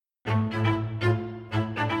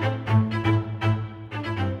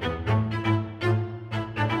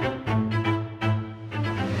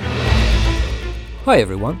Hi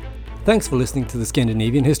everyone, thanks for listening to the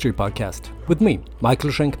Scandinavian History Podcast with me,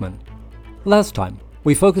 Michael Schenkman. Last time,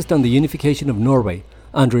 we focused on the unification of Norway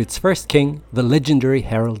under its first king, the legendary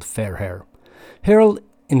Harald Fairhair. Harald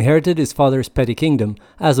inherited his father's petty kingdom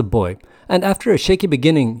as a boy, and after a shaky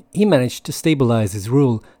beginning, he managed to stabilize his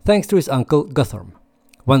rule thanks to his uncle Guthorm.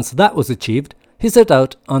 Once that was achieved, he set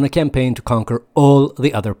out on a campaign to conquer all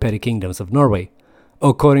the other petty kingdoms of Norway.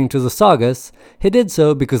 According to the sagas, he did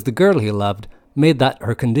so because the girl he loved made that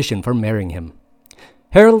her condition for marrying him.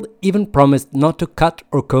 Harald even promised not to cut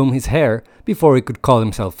or comb his hair before he could call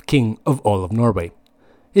himself king of all of Norway.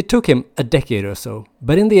 It took him a decade or so,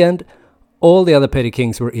 but in the end, all the other petty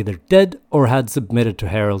kings were either dead or had submitted to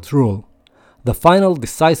Harald's rule. The final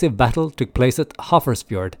decisive battle took place at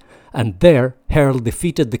Hafrsfjord, and there Harald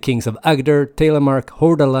defeated the kings of Agder, Telemark,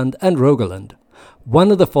 Hordaland and Rogaland.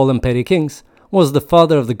 One of the fallen petty kings was the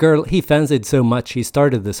father of the girl he fancied so much he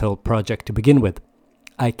started this whole project to begin with.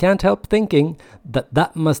 I can't help thinking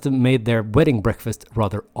that must have made their wedding breakfast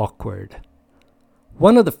rather awkward.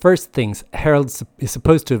 One of the first things Harald is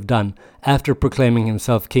supposed to have done after proclaiming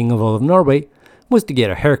himself king of all of Norway was to get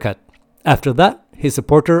a haircut. After that, his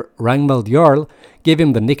supporter Ragnvald Jarl gave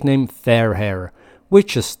him the nickname Fairhair,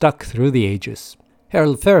 which has stuck through the ages.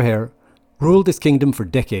 Harald Fairhair ruled his kingdom for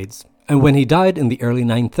decades, and when he died in the early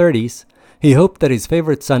 930s, he hoped that his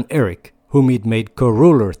favorite son Erik, whom he'd made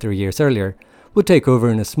co-ruler 3 years earlier, would take over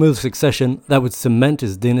in a smooth succession that would cement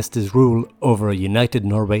his dynasty's rule over a united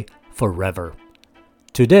Norway forever.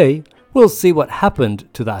 Today, we'll see what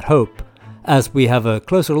happened to that hope, as we have a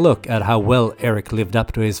closer look at how well Erik lived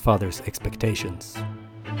up to his father's expectations.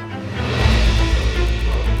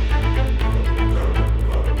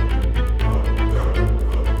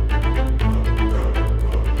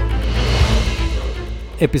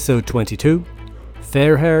 Episode 22,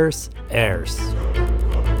 Fairhair's Heirs.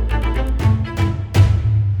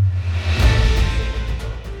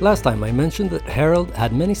 Last time I mentioned that Harald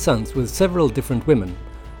had many sons with several different women,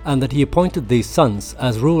 and that he appointed these sons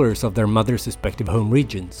as rulers of their mothers' respective home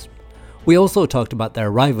regions. We also talked about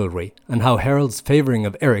their rivalry, and how Harald's favouring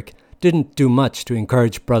of Erik didn't do much to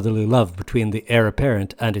encourage brotherly love between the heir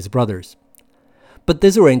apparent and his brothers. But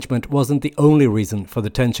this arrangement wasn't the only reason for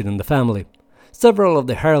the tension in the family. Several of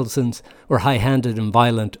the Haraldsons were high-handed and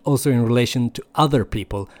violent also in relation to other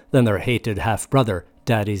people than their hated half-brother,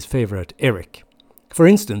 Daddy's favourite Erik. For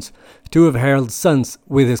instance, two of Harald's sons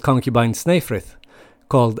with his concubine Snæfrith,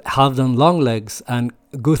 called Halfdan Longlegs and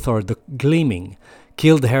Guthor the Gleaming,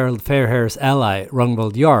 killed Harald Fairhair's ally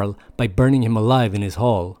Ragnvald Jarl by burning him alive in his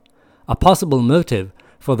hall. A possible motive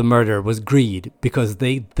for the murder was greed, because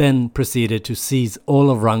they then proceeded to seize all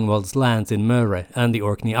of Ragnvald's lands in Møre and the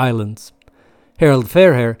Orkney Islands. Harald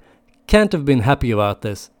Fairhair can't have been happy about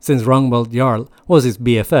this, since Ragnvald Jarl was his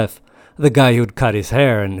BFF, the guy who'd cut his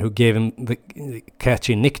hair and who gave him the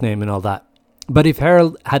catchy nickname and all that. But if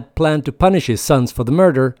Harald had planned to punish his sons for the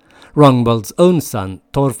murder, Ragnvald's own son,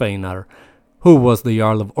 Thorfeinar, who was the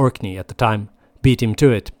Jarl of Orkney at the time, beat him to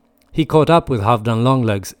it. He caught up with Halfdan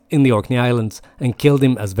Longlegs in the Orkney Islands and killed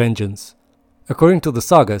him as vengeance. According to the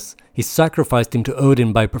sagas, he sacrificed him to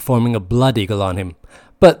Odin by performing a blood eagle on him,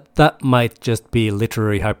 but that might just be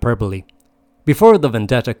literary hyperbole. Before the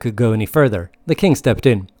vendetta could go any further, the king stepped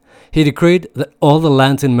in. He decreed that all the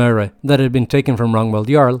lands in Møre that had been taken from Ragnvald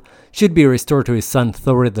Jarl should be restored to his son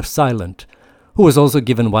Thorid the Silent, who was also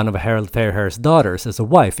given one of Harald Fairhair's daughters as a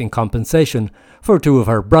wife in compensation for two of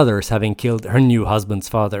her brothers having killed her new husband's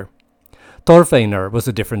father. Thorfeinar was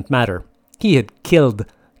a different matter. He had killed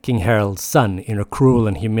King Harald's son in a cruel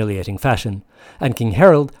and humiliating fashion, and King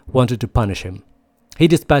Harald wanted to punish him. He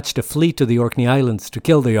dispatched a fleet to the Orkney Islands to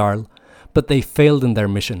kill the Jarl, but they failed in their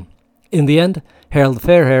mission. In the end, Harald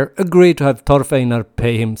Fairhair agreed to have Thorfeinar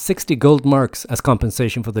pay him 60 gold marks as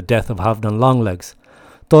compensation for the death of Halfdan Longlegs.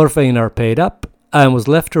 Thorfeinar paid up and was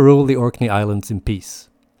left to rule the Orkney Islands in peace.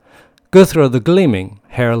 Guthor the Gleaming,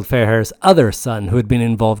 Harald Fairhair's other son who had been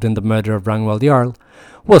involved in the murder of Ragnvald Jarl,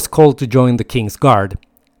 was called to join the king's guard.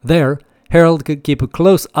 There, Harald could keep a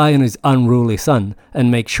close eye on his unruly son and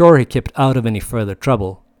make sure he kept out of any further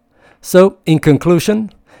trouble. So, in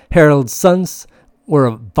conclusion, Harald's sons were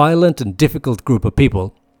a violent and difficult group of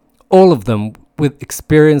people, all of them with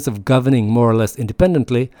experience of governing more or less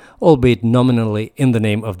independently, albeit nominally in the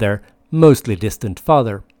name of their mostly distant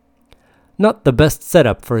father. Not the best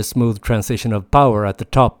setup for a smooth transition of power at the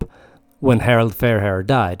top when Harald Fairhair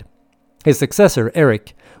died. His successor,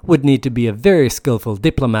 Erik, would need to be a very skillful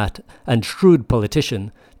diplomat and shrewd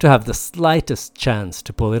politician to have the slightest chance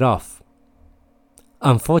to pull it off.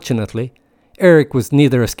 Unfortunately, Erik was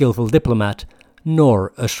neither a skillful diplomat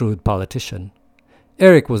nor a shrewd politician.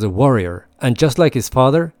 Erik was a warrior, and just like his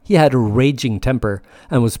father, he had a raging temper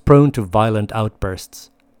and was prone to violent outbursts.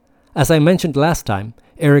 As I mentioned last time,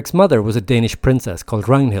 Erik's mother was a Danish princess called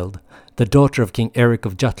Ragnhild, the daughter of King Erik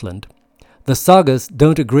of Jutland. The sagas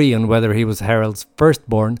don't agree on whether he was Harald's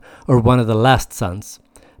firstborn or one of the last sons,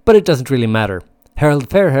 but it doesn't really matter. Harald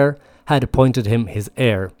Fairhair had appointed him his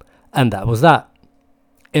heir, and that was that.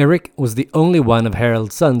 Erik was the only one of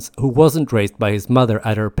Harald's sons who wasn't raised by his mother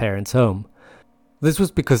at her parents' home. This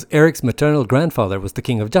was because Erik's maternal grandfather was the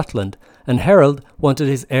king of Jutland, and Harald wanted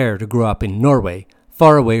his heir to grow up in Norway,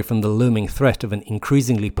 far away from the looming threat of an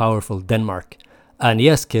increasingly powerful Denmark. And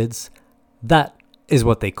yes, kids, that is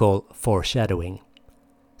what they call foreshadowing.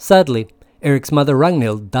 Sadly, Erik's mother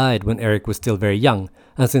Ragnhild died when Erik was still very young,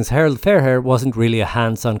 and since Harald Fairhair wasn't really a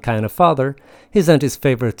hands-on kind of father, he sent his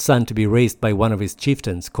favourite son to be raised by one of his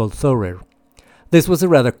chieftains called Thorir. This was a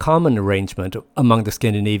rather common arrangement among the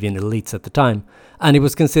Scandinavian elites at the time, and it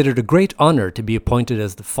was considered a great honour to be appointed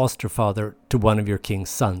as the foster father to one of your king's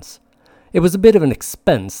sons. It was a bit of an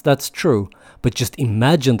expense, that's true, but just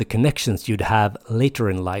imagine the connections you'd have later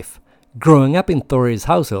in life. Growing up in Thorir's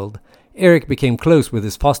household, Erik became close with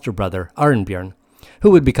his foster brother, Arnbjörn,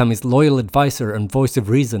 who would become his loyal advisor and voice of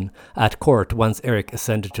reason at court once Erik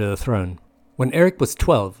ascended to the throne. When Erik was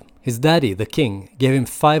 12, his daddy, the king, gave him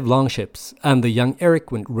 5 longships, and the young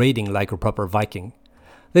Erik went raiding like a proper Viking.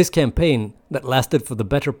 This campaign, that lasted for the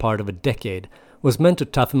better part of a decade, was meant to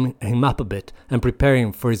toughen him up a bit and prepare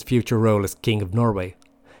him for his future role as King of Norway.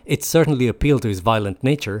 It certainly appealed to his violent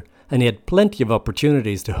nature, and he had plenty of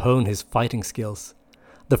opportunities to hone his fighting skills.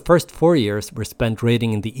 The first 4 years were spent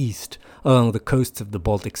raiding in the east, along the coasts of the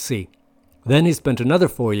Baltic Sea. Then he spent another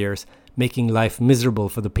 4 years making life miserable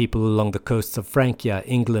for the people along the coasts of Francia,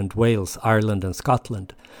 England, Wales, Ireland and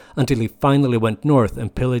Scotland, until he finally went north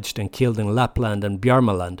and pillaged and killed in Lapland and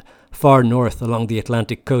Bjarmaland, far north along the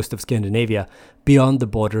Atlantic coast of Scandinavia, beyond the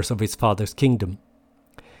borders of his father's kingdom.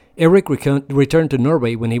 Erik returned to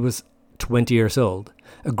Norway when he was 20 years old,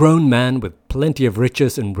 a grown man with plenty of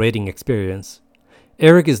riches and raiding experience.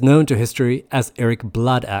 Erik is known to history as Erik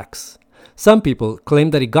Bloodaxe. Some people claim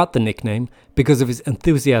that he got the nickname because of his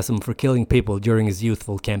enthusiasm for killing people during his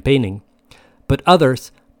youthful campaigning, but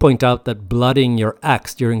others point out that bloodying your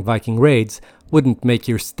axe during Viking raids wouldn't make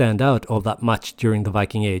you stand out all that much during the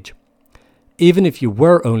Viking Age, even if you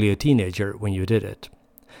were only a teenager when you did it.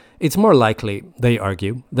 It's more likely, they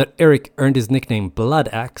argue, that Erik earned his nickname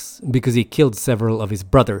Bloodaxe because he killed several of his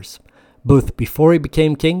brothers, both before he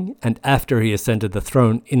became king and after he ascended the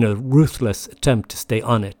throne in a ruthless attempt to stay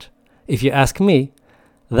on it. If you ask me,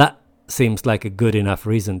 that seems like a good enough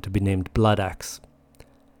reason to be named Bloodaxe.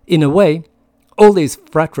 In a way, all these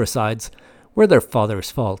fratricides were their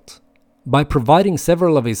father's fault. By providing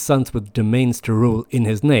several of his sons with domains to rule in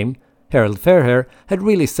his name, Harald Fairhair had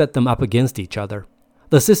really set them up against each other.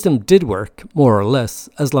 The system did work, more or less,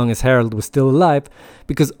 as long as Harald was still alive,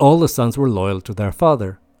 because all the sons were loyal to their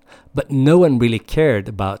father. But no one really cared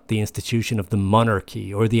about the institution of the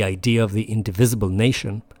monarchy or the idea of the indivisible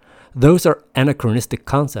nation. Those are anachronistic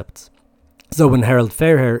concepts. So when Harald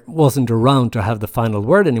Fairhair wasn't around to have the final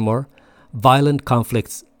word anymore, violent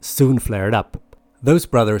conflicts soon flared up. Those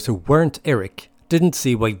brothers who weren't Erik didn't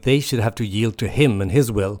see why they should have to yield to him and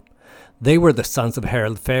his will. They were the sons of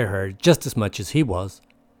Harald Fairhair just as much as he was.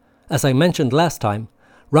 As I mentioned last time,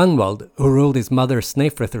 Ragnvald, who ruled his mother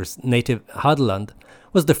Snæfrithr's native Hadeland,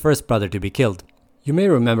 was the first brother to be killed. You may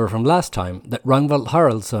remember from last time that Ragnvald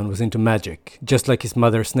Haraldsson was into magic, just like his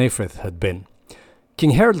mother Snæfrith had been.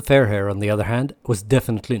 King Harald Fairhair, on the other hand, was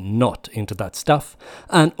definitely not into that stuff,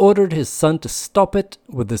 and ordered his son to stop it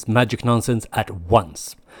with this magic nonsense at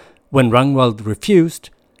once. When Ragnvald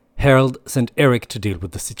refused, Harald sent Erik to deal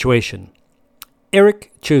with the situation.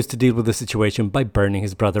 Erik chose to deal with the situation by burning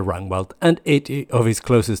his brother Ragnvald and 80 of his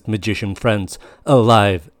closest magician friends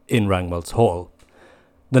alive in Ragnvald's hall.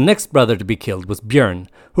 The next brother to be killed was Björn,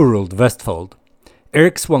 who ruled Vestfold.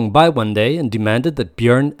 Erik swung by one day and demanded that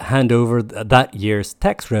Björn hand over that year's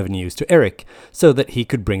tax revenues to Erik so that he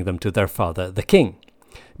could bring them to their father, the king.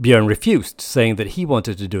 Björn refused, saying that he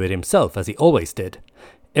wanted to do it himself, as he always did.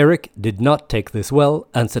 Erik did not take this well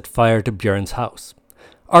and set fire to Björn's house.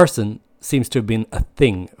 Arson seems to have been a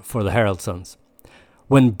thing for the Haraldssons.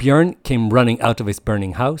 When Björn came running out of his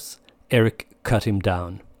burning house, Erik cut him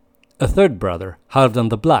down. A third brother, Halfdan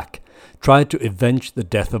the Black, tried to avenge the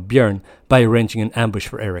death of Björn by arranging an ambush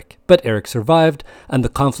for Erik, but Erik survived, and the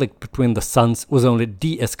conflict between the sons was only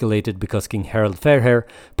de-escalated because King Harald Fairhair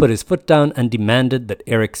put his foot down and demanded that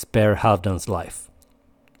Erik spare Halfdan's life.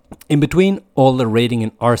 In between all the raiding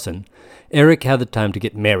and arson, Erik had the time to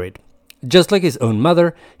get married. Just like his own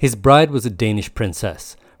mother, his bride was a Danish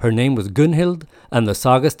princess. Her name was Gunhild, and the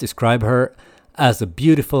sagas describe her as a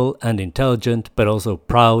beautiful and intelligent, but also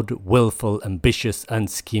proud, willful, ambitious, and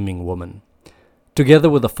scheming woman. Together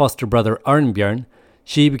with a foster brother Arnbjörn,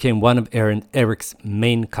 she became one of Erik's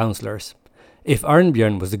main counselors. If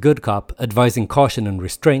Arnbjörn was a good cop, advising caution and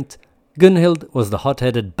restraint, Gunhild was the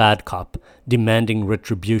hot-headed bad cop, demanding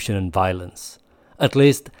retribution and violence. At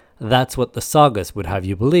least, that's what the sagas would have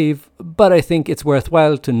you believe, but I think it's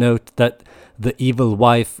worthwhile to note that the evil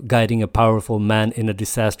wife guiding a powerful man in a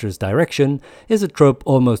disastrous direction is a trope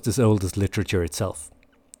almost as old as literature itself.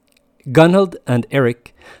 Gunhild and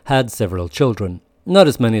Erik had several children, not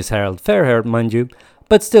as many as Harald Fairhair, mind you,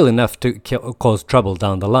 but still enough to cause trouble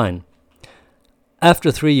down the line.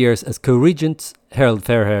 After 3 years as co-regents, Harald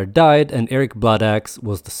Fairhair died and Erik Bloodaxe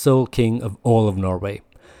was the sole king of all of Norway.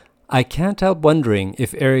 I can't help wondering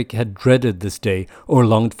if Erik had dreaded this day or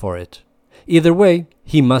longed for it. Either way,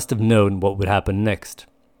 he must have known what would happen next.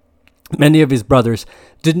 Many of his brothers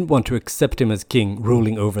didn't want to accept him as king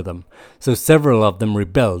ruling over them, so several of them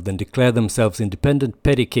rebelled and declared themselves independent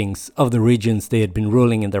petty kings of the regions they had been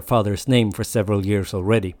ruling in their father's name for several years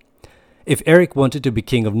already. If Erik wanted to be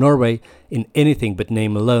king of Norway in anything but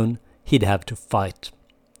name alone, he'd have to fight.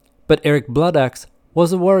 But Erik Bloodaxe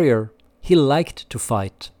was a warrior. He liked to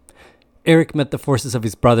fight. Erik met the forces of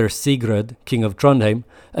his brother Sigurd, king of Trondheim,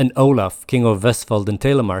 and Olaf, king of Vestfold and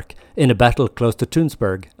Telemark, in a battle close to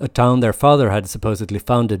Tunsberg, a town their father had supposedly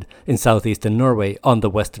founded in southeastern Norway on the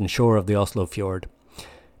western shore of the Oslo fjord.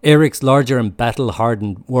 Erik's larger and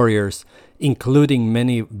battle-hardened warriors, including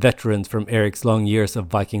many veterans from Erik's long years of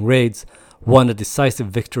Viking raids, won a decisive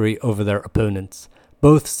victory over their opponents.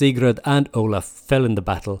 Both Sigurd and Olaf fell in the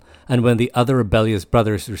battle, and when the other rebellious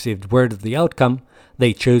brothers received word of the outcome,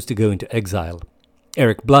 they chose to go into exile.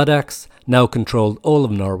 Erik Bloodaxe now controlled all of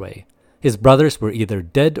Norway. His brothers were either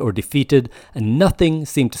dead or defeated, and nothing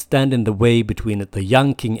seemed to stand in the way between the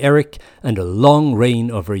young King Erik and a long reign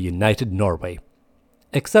over a united Norway.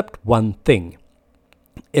 Except one thing: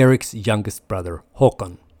 Erik's youngest brother,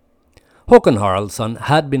 Håkon. Håkon Haraldsson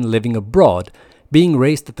had been living abroad, being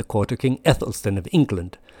raised at the court of King Ethelstan of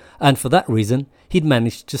England, and for that reason he'd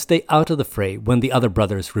managed to stay out of the fray when the other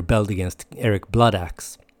brothers rebelled against Erik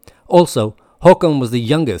Bloodaxe. Also, Håkon was the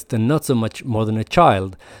youngest and not so much more than a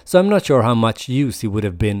child, so I'm not sure how much use he would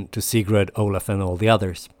have been to Sigurd, Olaf and all the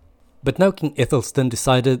others. But now King Ethelstan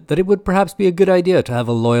decided that it would perhaps be a good idea to have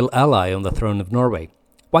a loyal ally on the throne of Norway.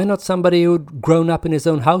 Why not somebody who'd grown up in his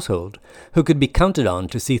own household, who could be counted on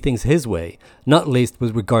to see things his way, not least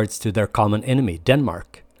with regards to their common enemy,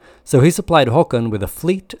 Denmark? So he supplied Håkon with a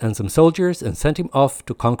fleet and some soldiers and sent him off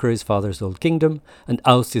to conquer his father's old kingdom and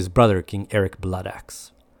oust his brother King Erik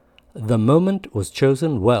Bloodaxe. The moment was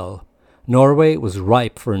chosen well. Norway was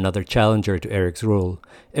ripe for another challenger to Erik's rule.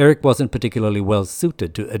 Erik wasn't particularly well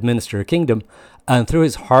suited to administer a kingdom, and through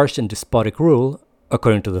his harsh and despotic rule,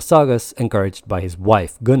 according to the sagas, encouraged by his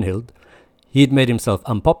wife Gunhild, he'd made himself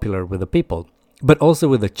unpopular with the people, but also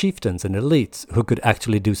with the chieftains and elites who could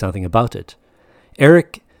actually do something about it.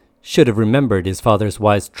 Erik should have remembered his father's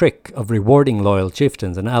wise trick of rewarding loyal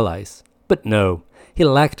chieftains and allies. But no, he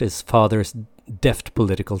lacked his father's deft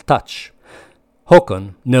political touch.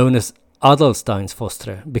 Håkon, known as Adelstein's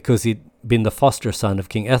Fostre because he'd been the foster son of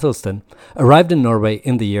King Ethelstan, arrived in Norway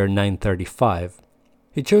in the year 935.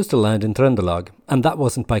 He chose to land in Trøndelag, and that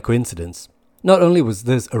wasn't by coincidence. Not only was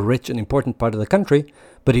this a rich and important part of the country,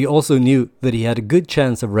 but he also knew that he had a good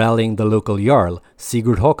chance of rallying the local Jarl,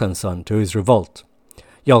 Sigurd Håkonsson, to his revolt.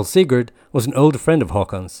 Jarl Sigurd was an old friend of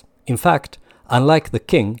Håkon's. In fact, unlike the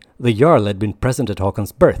king, the Jarl had been present at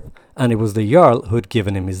Håkon's birth, and it was the Jarl who had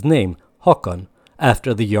given him his name, Håkon,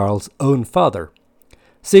 after the Jarl's own father.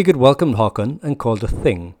 Sigurd welcomed Håkon and called a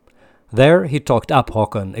thing. There he talked up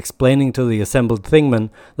Håkon, explaining to the assembled thingmen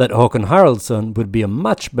that Håkon Haraldsson would be a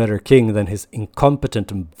much better king than his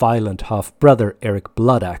incompetent and violent half-brother Erik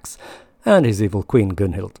Bloodaxe and his evil queen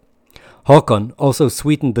Gunhild. Håkon also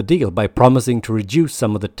sweetened the deal by promising to reduce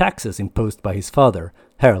some of the taxes imposed by his father,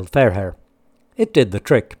 Harald Fairhair. It did the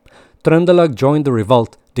trick. Trøndelag joined the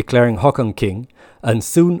revolt, declaring Håkon king, and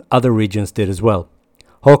soon other regions did as well.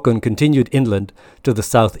 Håkon continued inland to the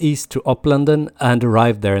southeast to Opplanden and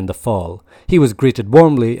arrived there in the fall. He was greeted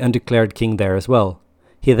warmly and declared king there as well.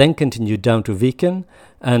 He then continued down to Viken,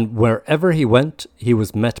 and wherever he went, he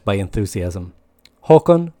was met by enthusiasm.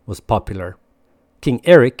 Håkon was popular. King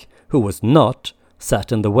Erik, who was not,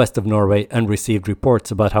 sat in the west of Norway and received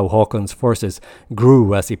reports about how Håkon's forces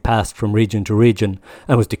grew as he passed from region to region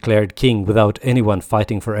and was declared king without anyone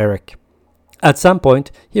fighting for Erik. At some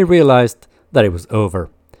point, he realized that it was over.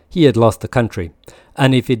 he had lost the country,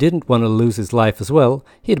 and if he didn't want to lose his life as well,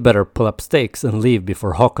 he'd better pull up stakes and leave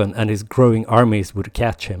before Håkon and his growing armies would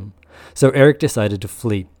catch him. So Erik decided to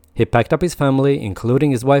flee. He packed up his family,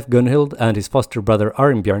 including his wife Gunhild and his foster brother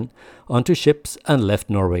Arnbjörn, onto ships and left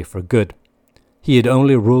Norway for good. He had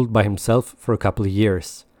only ruled by himself for a couple of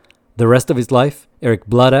years. The rest of his life, Erik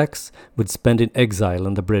Bloodaxe would spend in exile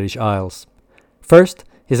in the British Isles. First,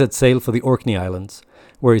 he set sail for the Orkney Islands,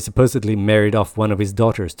 where he supposedly married off one of his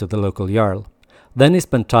daughters to the local jarl. Then he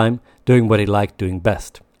spent time doing what he liked doing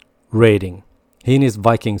best, raiding. He and his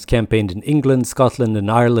Vikings campaigned in England, Scotland and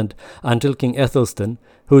Ireland until King Ethelstan,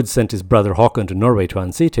 who had sent his brother Håkon to Norway to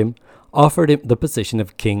unseat him, offered him the position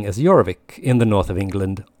of king as Jorvik in the north of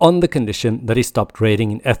England on the condition that he stopped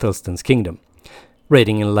raiding in Ethelstan's kingdom.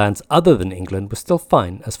 Raiding in lands other than England was still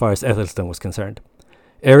fine as far as Ethelstan was concerned.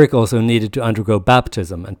 Erik also needed to undergo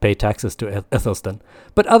baptism and pay taxes to Ethelstan,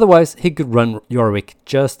 but otherwise he could run Jorvik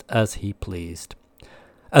just as he pleased.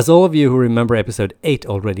 As all of you who remember episode 8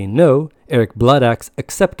 already know, Erik Bloodaxe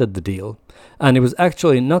accepted the deal, and it was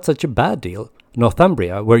actually not such a bad deal.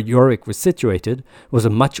 Northumbria, where Jorvik was situated, was a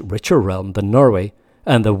much richer realm than Norway,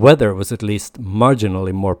 and the weather was at least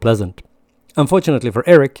marginally more pleasant. Unfortunately for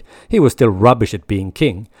Erik, he was still rubbish at being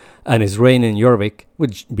king, and his reign in Jorvik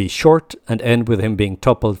would be short and end with him being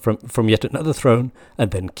toppled from yet another throne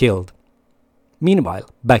and then killed. Meanwhile,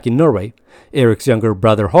 back in Norway, Erik's younger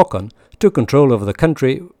brother Håkon took control over the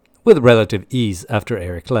country with relative ease after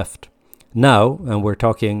Erik left. Now, and we're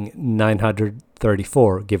talking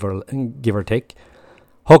 934, give or take,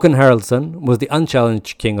 Håkon Haraldsson was the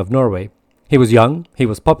unchallenged king of Norway. He was young, he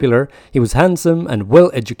was popular, he was handsome and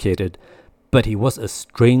well educated, but he was a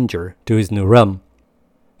stranger to his new realm.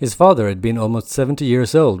 His father had been almost 70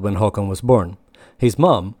 years old when Håkon was born. His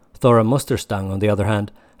mom, Thora Mosterstang, on the other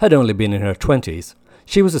hand, had only been in her 20s.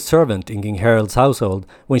 She was a servant in King Harald's household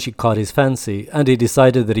when she caught his fancy, and he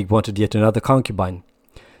decided that he wanted yet another concubine.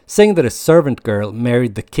 Saying that a servant girl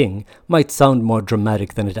married the king might sound more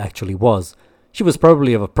dramatic than it actually was. She was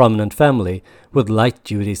probably of a prominent family, with light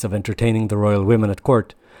duties of entertaining the royal women at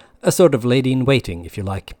court. A sort of lady-in-waiting, if you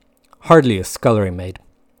like. Hardly a scullery maid.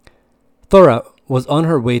 Thora was on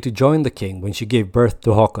her way to join the king when she gave birth to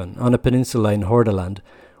Håkon on a peninsula in Hordaland,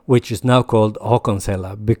 which is now called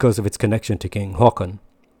Håkonshella because of its connection to King Håkon.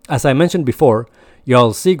 As I mentioned before,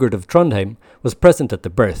 Jarl Sigurd of Trondheim was present at the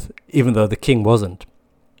birth, even though the king wasn't.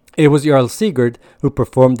 It was Jarl Sigurd who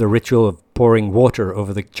performed the ritual of pouring water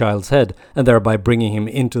over the child's head and thereby bringing him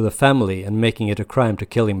into the family and making it a crime to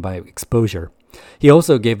kill him by exposure. He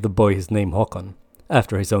also gave the boy his name Håkon,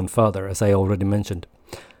 after his own father, as I already mentioned.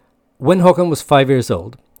 When Håkon was 5 years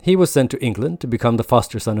old, he was sent to England to become the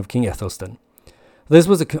foster son of King Ethelstan. This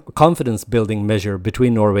was a confidence-building measure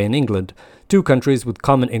between Norway and England, two countries with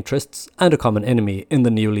common interests and a common enemy in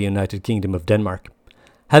the newly united Kingdom of Denmark.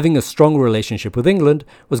 Having a strong relationship with England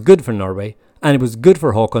was good for Norway, and it was good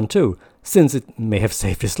for Håkon too, since it may have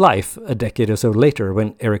saved his life a decade or so later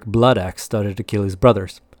when Erik Bloodaxe started to kill his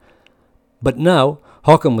brothers. But now,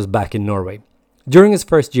 Håkon was back in Norway. During his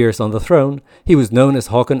first years on the throne, he was known as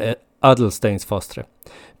Håkon Adelsteinsfostre,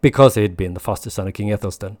 because he had been the foster son of King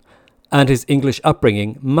Ethelstan, and his English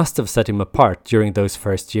upbringing must have set him apart during those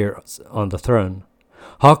first years on the throne.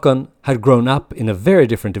 Håkon had grown up in a very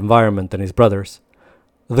different environment than his brothers.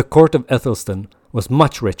 The court of Ethelstan was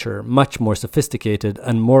much richer, much more sophisticated,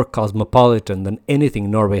 and more cosmopolitan than anything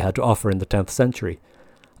Norway had to offer in the 10th century.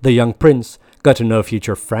 The young prince got to know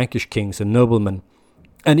future Frankish kings and noblemen,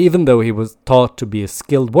 and even though he was taught to be a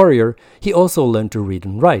skilled warrior, he also learned to read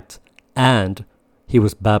and write, and he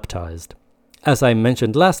was baptized. As I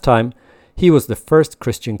mentioned last time, he was the first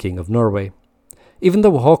Christian king of Norway. Even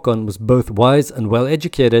though Håkon was both wise and well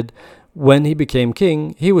educated, when he became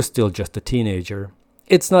king, he was still just a teenager.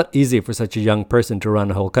 It's not easy for such a young person to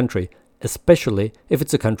run a whole country, especially if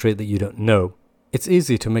it's a country that you don't know. It's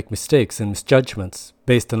easy to make mistakes and misjudgments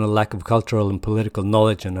based on a lack of cultural and political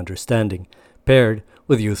knowledge and understanding, paired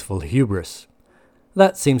with youthful hubris.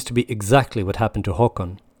 That seems to be exactly what happened to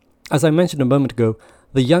Håkon. As I mentioned a moment ago,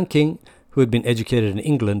 the young king, who had been educated in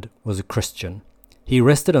England, was a Christian. He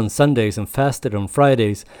rested on Sundays and fasted on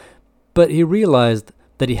Fridays, but he realized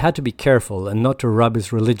that he had to be careful and not to rub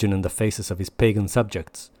his religion in the faces of his pagan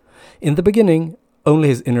subjects. In the beginning, only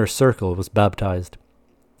his inner circle was baptized.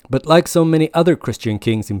 But like so many other Christian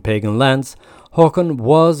kings in pagan lands, Håkon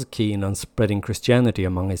was keen on spreading Christianity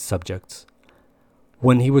among his subjects.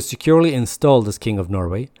 When he was securely installed as King of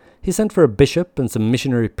Norway, he sent for a bishop and some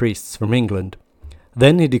missionary priests from England.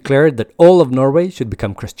 Then he declared that all of Norway should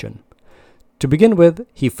become Christian. To begin with,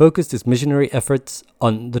 he focused his missionary efforts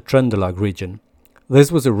on the Trøndelag region. This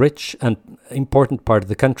was a rich and important part of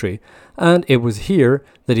the country, and it was here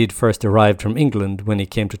that he'd first arrived from England when he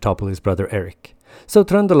came to topple his brother Erik. So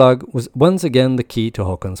Trøndelag was once again the key to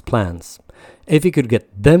Håkon's plans. If he could get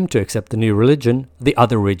them to accept the new religion, the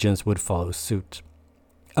other regions would follow suit.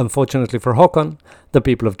 Unfortunately for Håkon, the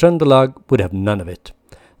people of Trøndelag would have none of it.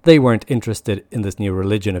 They weren't interested in this new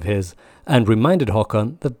religion of his, and reminded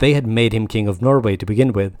Håkon that they had made him king of Norway to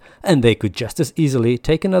begin with, and they could just as easily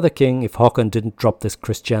take another king if Håkon didn't drop this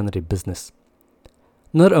Christianity business.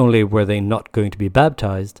 Not only were they not going to be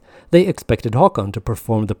baptized, they expected Håkon to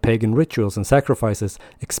perform the pagan rituals and sacrifices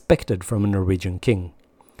expected from a Norwegian king.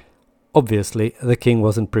 Obviously, the king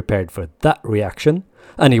wasn't prepared for that reaction,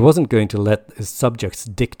 and he wasn't going to let his subjects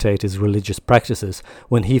dictate his religious practices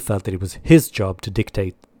when he felt that it was his job to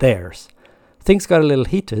dictate theirs. Things got a little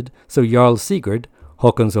heated, so Jarl Sigurd,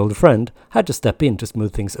 Håkon's old friend, had to step in to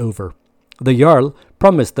smooth things over. The Jarl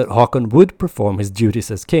promised that Håkon would perform his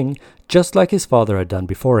duties as king, just like his father had done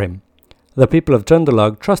before him. The people of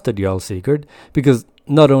Trøndelag trusted Jarl Sigurd because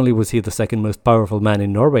not only was he the second most powerful man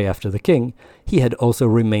in Norway after the king, he had also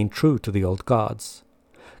remained true to the old gods.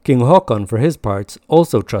 King Håkon, for his part,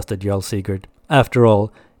 also trusted Jarl Sigurd. After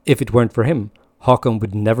all, if it weren't for him, Håkon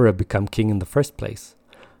would never have become king in the first place.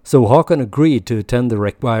 So Håkon agreed to attend the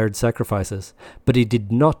required sacrifices, but he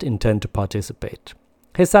did not intend to participate.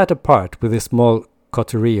 He sat apart with his small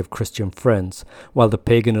coterie of Christian friends, while the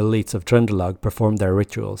pagan elites of Trøndelag performed their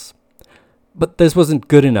rituals. But this wasn't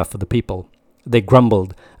good enough for the people. They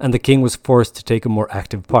grumbled, and the king was forced to take a more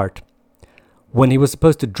active part. When he was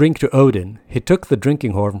supposed to drink to Odin, he took the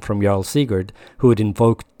drinking horn from Jarl Sigurd, who had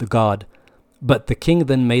invoked the god, but the king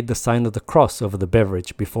then made the sign of the cross over the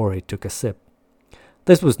beverage before he took a sip.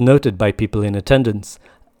 This was noted by people in attendance,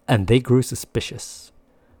 and they grew suspicious.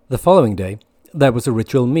 The following day, there was a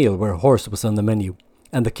ritual meal where horse was on the menu,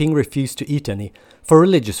 and the king refused to eat any, for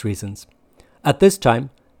religious reasons. At this time,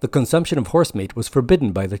 the consumption of horse meat was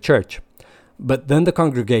forbidden by the church. But then the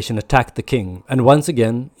congregation attacked the king, and once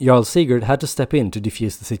again Jarl Sigurd had to step in to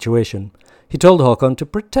defuse the situation. He told Håkon to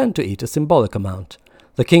pretend to eat a symbolic amount.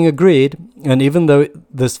 The king agreed, and even though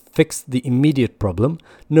this fixed the immediate problem,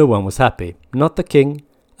 no one was happy, not the king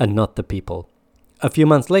and not the people. A few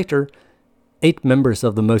months later, 8 members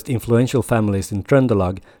of the most influential families in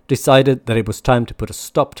Trøndelag decided that it was time to put a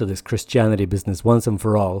stop to this Christianity business once and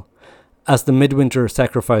for all. As the midwinter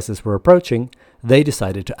sacrifices were approaching, they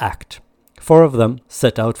decided to act. 4 of them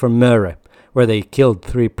set out for Møre, where they killed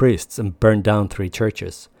 3 priests and burned down 3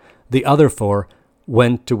 churches. The other 4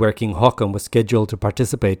 went to where King Håkon was scheduled to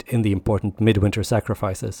participate in the important midwinter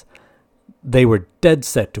sacrifices. They were dead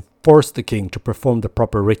set to force the king to perform the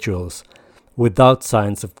proper rituals, without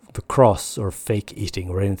signs of the cross or fake eating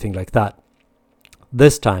or anything like that.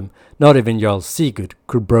 This time, not even Jarl Sigurd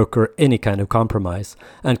could broker any kind of compromise,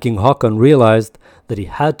 and King Håkon realized that he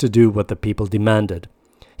had to do what the people demanded.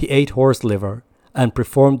 He ate horse liver and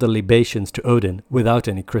performed the libations to Odin without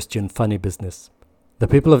any Christian funny business. The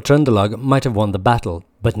people of Trøndelag might have won the battle,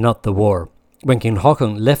 but not the war. When King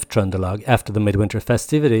Håkon left Trøndelag after the midwinter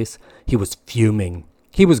festivities, he was fuming.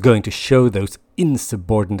 He was going to show those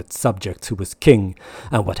insubordinate subjects who was king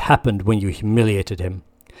and what happened when you humiliated him.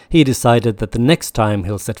 He decided that the next time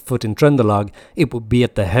he'll set foot in Trøndelag, it would be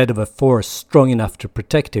at the head of a force strong enough to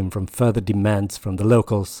protect him from further demands from the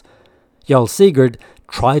locals. Jarl Sigurd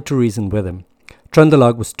tried to reason with him.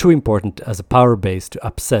 Trøndelag was too important as a power base to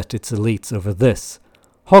upset its elites over this.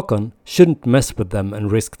 Håkon shouldn't mess with them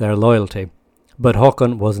and risk their loyalty. But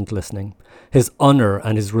Håkon wasn't listening. His honor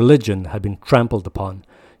and his religion had been trampled upon.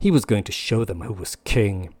 He was going to show them who was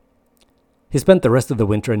king. He spent the rest of the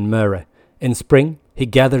winter in Møre. In spring, he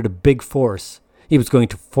gathered a big force. He was going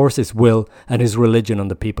to force his will and his religion on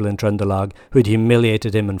the people in Trøndelag who had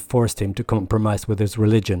humiliated him and forced him to compromise with his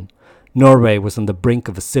religion. Norway was on the brink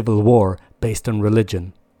of a civil war based on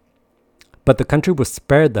religion. But the country was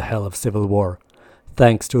spared the hell of civil war,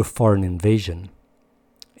 thanks to a foreign invasion.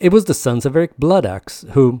 It was the sons of Erik Bloodaxe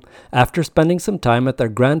who, after spending some time at their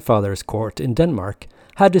grandfather's court in Denmark,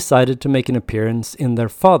 had decided to make an appearance in their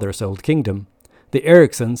father's old kingdom. The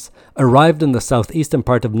Eriksons arrived in the southeastern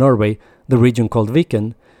part of Norway, the region called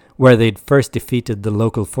Viken, where they'd first defeated the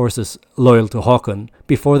local forces loyal to Håkon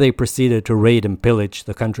before they proceeded to raid and pillage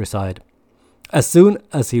the countryside. As soon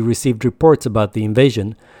as he received reports about the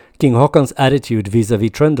invasion, King Håkon's attitude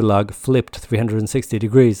vis-à-vis Trøndelag flipped 360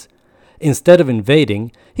 degrees. Instead of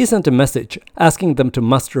invading, he sent a message asking them to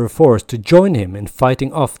muster a force to join him in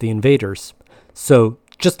fighting off the invaders. So,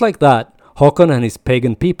 just like that, Håkon and his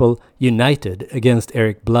pagan people united against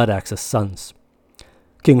Erik Bloodaxe's sons.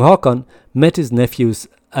 King Håkon met his nephews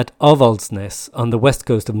at Avaldsnes on the west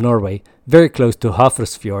coast of Norway, very close to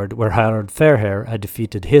Hafrsfjord, where Harald Fairhair had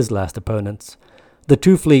defeated his last opponents. The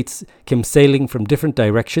two fleets came sailing from different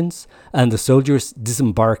directions, and the soldiers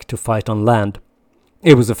disembarked to fight on land.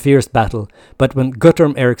 It was a fierce battle, but when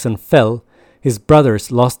Guttorm Eriksson fell, his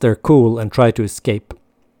brothers lost their cool and tried to escape.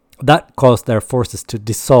 That caused their forces to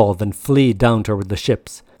dissolve and flee down toward the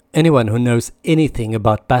ships. Anyone who knows anything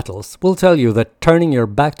about battles will tell you that turning your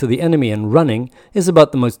back to the enemy and running is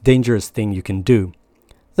about the most dangerous thing you can do.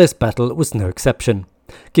 This battle was no exception.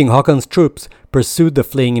 King Haakon's troops pursued the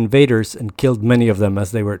fleeing invaders and killed many of them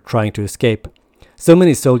as they were trying to escape. So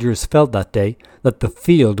many soldiers fell that day that the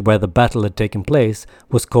field where the battle had taken place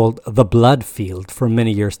was called the Blood Field for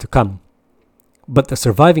many years to come. But the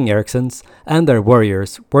surviving Erikssons and their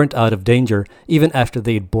warriors weren't out of danger even after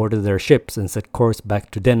they had boarded their ships and set course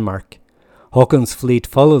back to Denmark. Haakon's fleet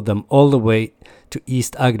followed them all the way to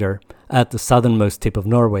East Agder at the southernmost tip of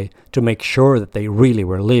Norway to make sure that they really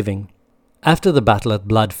were leaving. After the battle at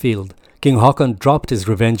Blood Field, King Haakon dropped his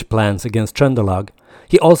revenge plans against Trøndelag.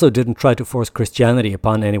 He also didn't try to force Christianity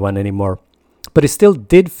upon anyone anymore. But he still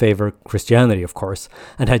did favor Christianity, of course,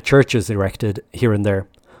 and had churches erected here and there.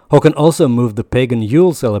 Haakon also moved the pagan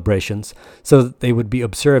Yule celebrations so that they would be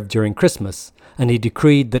observed during Christmas, and he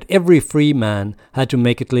decreed that every free man had to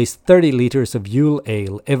make at least 30 liters of Yule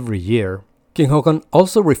ale every year. King Haakon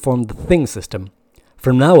also reformed the Thing system.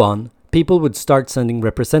 From now on, people would start sending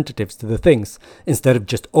representatives to the Things instead of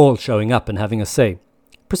just all showing up and having a say.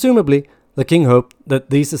 Presumably, the king hoped that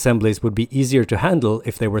these assemblies would be easier to handle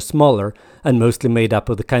if they were smaller and mostly made up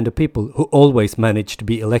of the kind of people who always managed to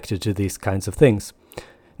be elected to these kinds of things,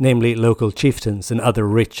 namely local chieftains and other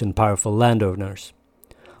rich and powerful landowners.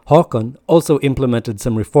 Haakon also implemented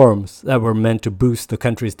some reforms that were meant to boost the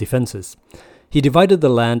country's defenses. He divided the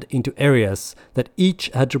land into areas that each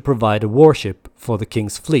had to provide a warship for the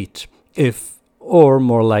king's fleet, if, or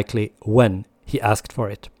more likely when, he asked for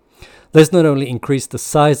it. This not only increased the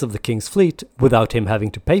size of the king's fleet without him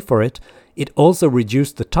having to pay for it, it also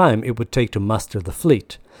reduced the time it would take to muster the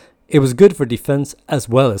fleet. It was good for defense as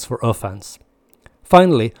well as for offense.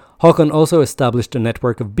 Finally, Haakon also established a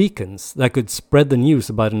network of beacons that could spread the news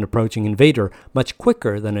about an approaching invader much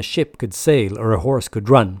quicker than a ship could sail or a horse could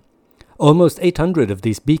run. Almost 800 of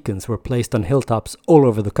these beacons were placed on hilltops all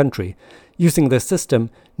over the country. Using this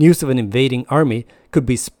system, news of an invading army could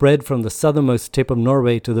be spread from the southernmost tip of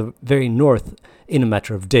Norway to the very north in a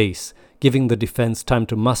matter of days, giving the defense time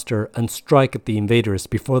to muster and strike at the invaders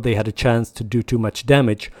before they had a chance to do too much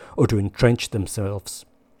damage or to entrench themselves.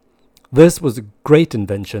 This was a great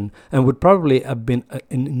invention and would probably have been an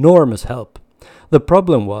enormous help. The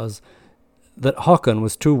problem was that Haakon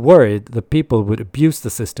was too worried that people would abuse the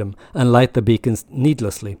system and light the beacons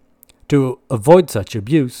needlessly. To avoid such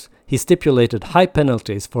abuse, he stipulated high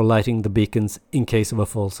penalties for lighting the beacons in case of a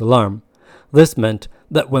false alarm. This meant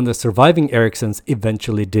that when the surviving Erikssons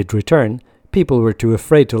eventually did return, people were too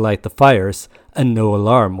afraid to light the fires, and no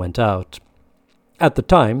alarm went out. At the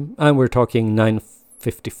time, and we're talking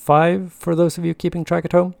 955 for those of you keeping track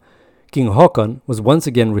at home, King Haakon was once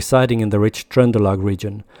again residing in the rich Trøndelag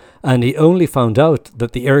region, and he only found out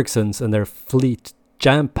that the Erikssons and their fleet,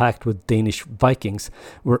 jam-packed with Danish Vikings,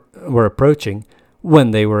 were approaching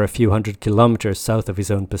when they were a few hundred kilometers south of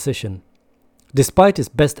his own position. Despite his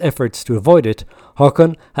best efforts to avoid it,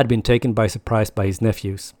 Haakon had been taken by surprise by his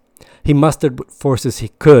nephews. He mustered what forces he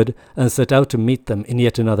could and set out to meet them in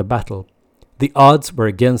yet another battle. The odds were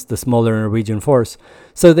against the smaller Norwegian force,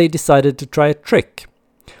 so they decided to try a trick.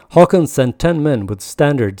 Haakon sent 10 men with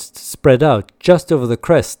standards spread out just over the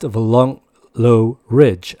crest of a long, low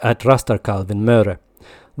ridge at Rastarkalv in Møre.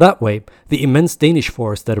 That way, the immense Danish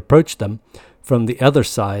force that approached them from the other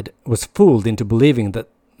side was fooled into believing that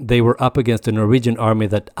they were up against a Norwegian army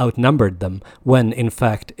that outnumbered them, when, in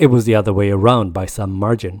fact, it was the other way around by some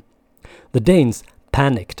margin. The Danes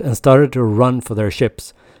panicked and started to run for their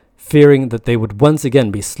ships, fearing that they would once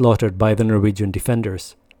again be slaughtered by the Norwegian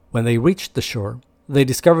defenders. When they reached the shore, they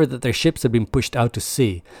discovered that their ships had been pushed out to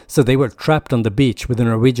sea, so they were trapped on the beach with the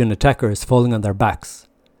Norwegian attackers falling on their backs.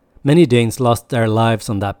 Many Danes lost their lives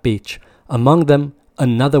on that beach, among them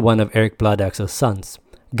another one of Erik Bloodaxe's sons,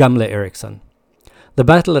 Gamle Eriksson. The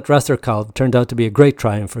battle at Rastarkalv turned out to be a great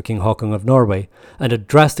triumph for King Haakon of Norway, and a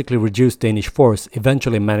drastically reduced Danish force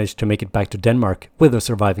eventually managed to make it back to Denmark with the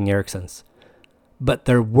surviving Erikssons. But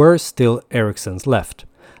there were still Erikssons left,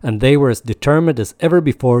 and they were as determined as ever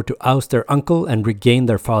before to oust their uncle and regain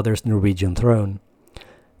their father's Norwegian throne.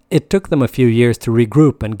 It took them a few years to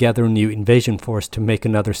regroup and gather a new invasion force to make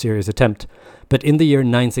another serious attempt, but in the year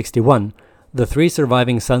 961, the 3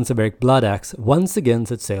 surviving sons of Erik Bloodaxe once again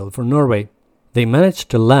set sail for Norway. They managed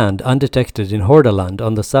to land undetected in Hordaland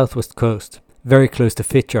on the southwest coast, very close to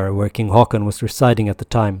Fitjar, where King Håkon was residing at the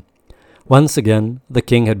time. Once again, the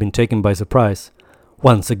king had been taken by surprise.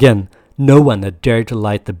 Once again, no one had dared to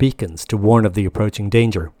light the beacons to warn of the approaching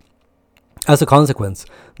danger. As a consequence,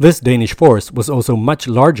 this Danish force was also much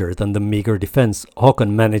larger than the meager defense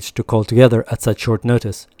Håkon managed to call together at such short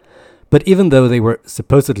notice. But even though they were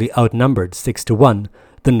supposedly outnumbered 6-1,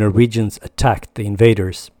 the Norwegians attacked the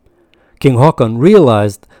invaders. King Håkon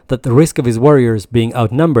realized that the risk of his warriors being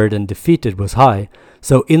outnumbered and defeated was high,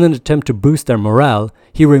 so in an attempt to boost their morale,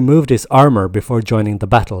 he removed his armor before joining the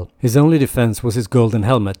battle. His only defense was his golden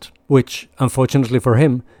helmet, which, unfortunately for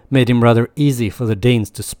him, made him rather easy for the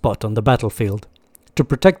Danes to spot on the battlefield. To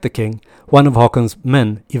protect the king, one of Håkon's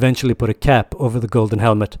men eventually put a cap over the golden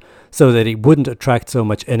helmet, so that it wouldn't attract so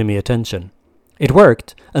much enemy attention. It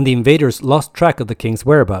worked, and the invaders lost track of the king's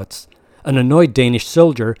whereabouts. An annoyed Danish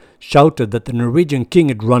soldier shouted that the Norwegian king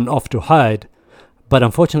had run off to hide, but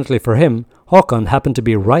unfortunately for him, Håkon happened to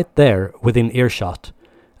be right there within earshot,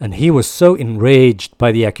 and he was so enraged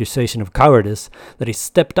by the accusation of cowardice that he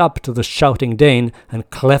stepped up to the shouting Dane and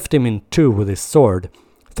cleft him in two with his sword,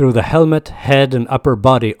 through the helmet, head and upper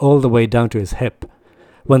body all the way down to his hip.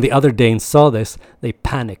 When the other Danes saw this, they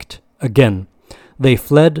panicked again. They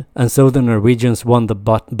fled, and so the Norwegians won the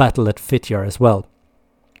battle at Fitjar as well.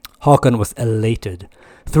 Håkon was elated.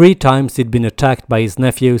 3 times he'd been attacked by his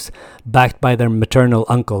nephews, backed by their maternal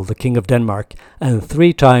uncle, the King of Denmark, and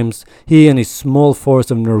 3 times he and his small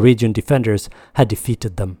force of Norwegian defenders had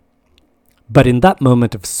defeated them. But in that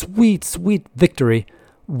moment of sweet, sweet victory,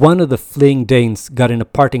 one of the fleeing Danes got in a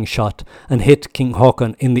parting shot and hit King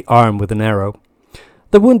Håkon in the arm with an arrow.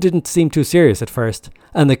 The wound didn't seem too serious at first,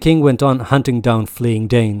 and the king went on hunting down fleeing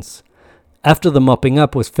Danes. After the mopping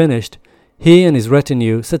up was finished, he and his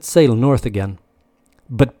retinue set sail north again.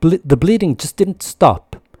 But the bleeding just didn't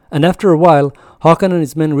stop, and after a while, Håkon and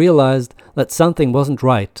his men realized that something wasn't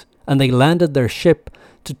right, and they landed their ship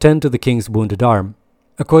to tend to the king's wounded arm.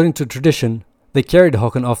 According to tradition, they carried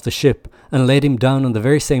Håkon off the ship and laid him down on the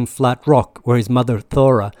very same flat rock where his mother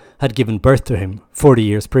Thora had given birth to him 40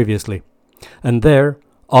 years previously. And there,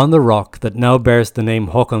 on the rock that now bears the name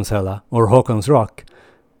Håkonshella, or Håkon's Rock,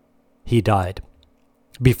 he died.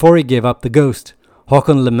 Before he gave up the ghost,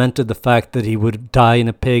 Håkon lamented the fact that he would die in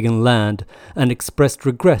a pagan land and expressed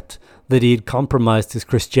regret that he had compromised his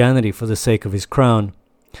Christianity for the sake of his crown.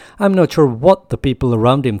 I'm not sure what the people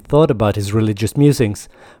around him thought about his religious musings,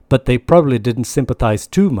 but they probably didn't sympathize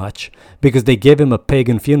too much because they gave him a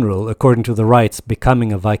pagan funeral according to the rites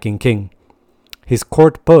becoming a Viking king. His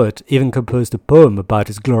court poet even composed a poem about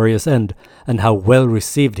his glorious end and how well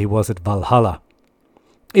received he was at Valhalla.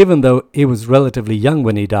 Even though he was relatively young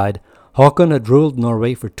when he died, Håkon had ruled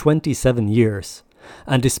Norway for 27 years,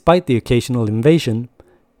 and despite the occasional invasion,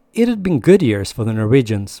 it had been good years for the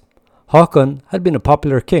Norwegians. Håkon had been a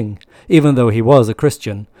popular king, even though he was a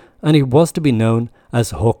Christian, and he was to be known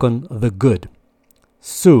as Håkon the Good.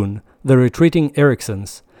 Soon, the retreating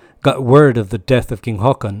Eriksons got word of the death of King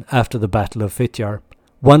Håkon after the Battle of Fitjar.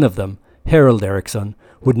 One of them, Harald Eriksson,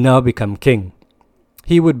 would now become king.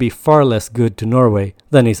 He would be far less good to Norway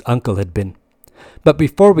than his uncle had been. But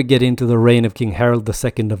before we get into the reign of King Harald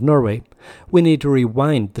II of Norway, we need to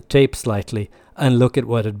rewind the tape slightly and look at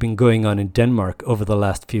what had been going on in Denmark over the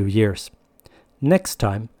last few years. Next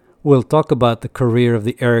time, we'll talk about the career of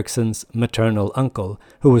the Erikssons' maternal uncle,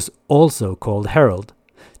 who was also called Harald.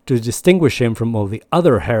 To distinguish him from all the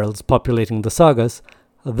other Haralds populating the sagas,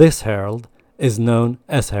 this Harald is known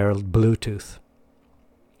as Harald Bluetooth.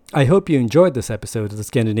 I hope you enjoyed this episode of the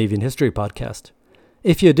Scandinavian History Podcast.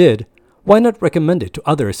 If you did, why not recommend it to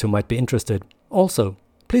others who might be interested? Also,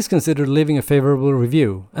 please consider leaving a favorable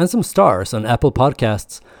review and some stars on Apple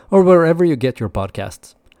Podcasts or wherever you get your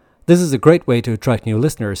podcasts. This is a great way to attract new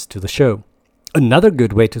listeners to the show. Another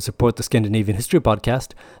good way to support the Scandinavian History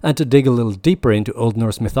Podcast and to dig a little deeper into Old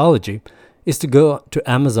Norse mythology is to go to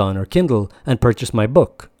Amazon or Kindle and purchase my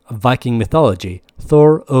book, Viking Mythology,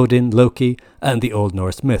 Thor, Odin, Loki, and the Old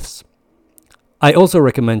Norse Myths. I also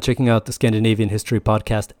recommend checking out the Scandinavian History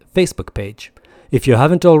Podcast Facebook page. If you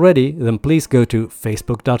haven't already, then please go to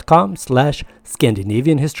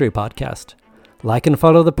facebook.com/Scandinavian History Podcast. Like and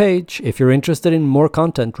follow the page if you're interested in more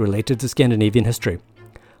content related to Scandinavian history.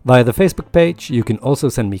 Via the Facebook page, you can also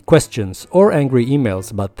send me questions or angry emails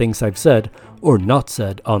about things I've said or not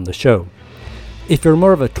said on the show. If you're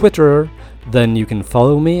more of a Twitterer, then you can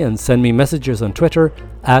follow me and send me messages on Twitter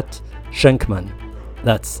at Schenkman.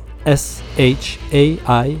 That's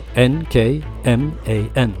SHAINKMAN.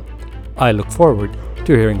 I look forward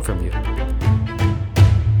to hearing from you.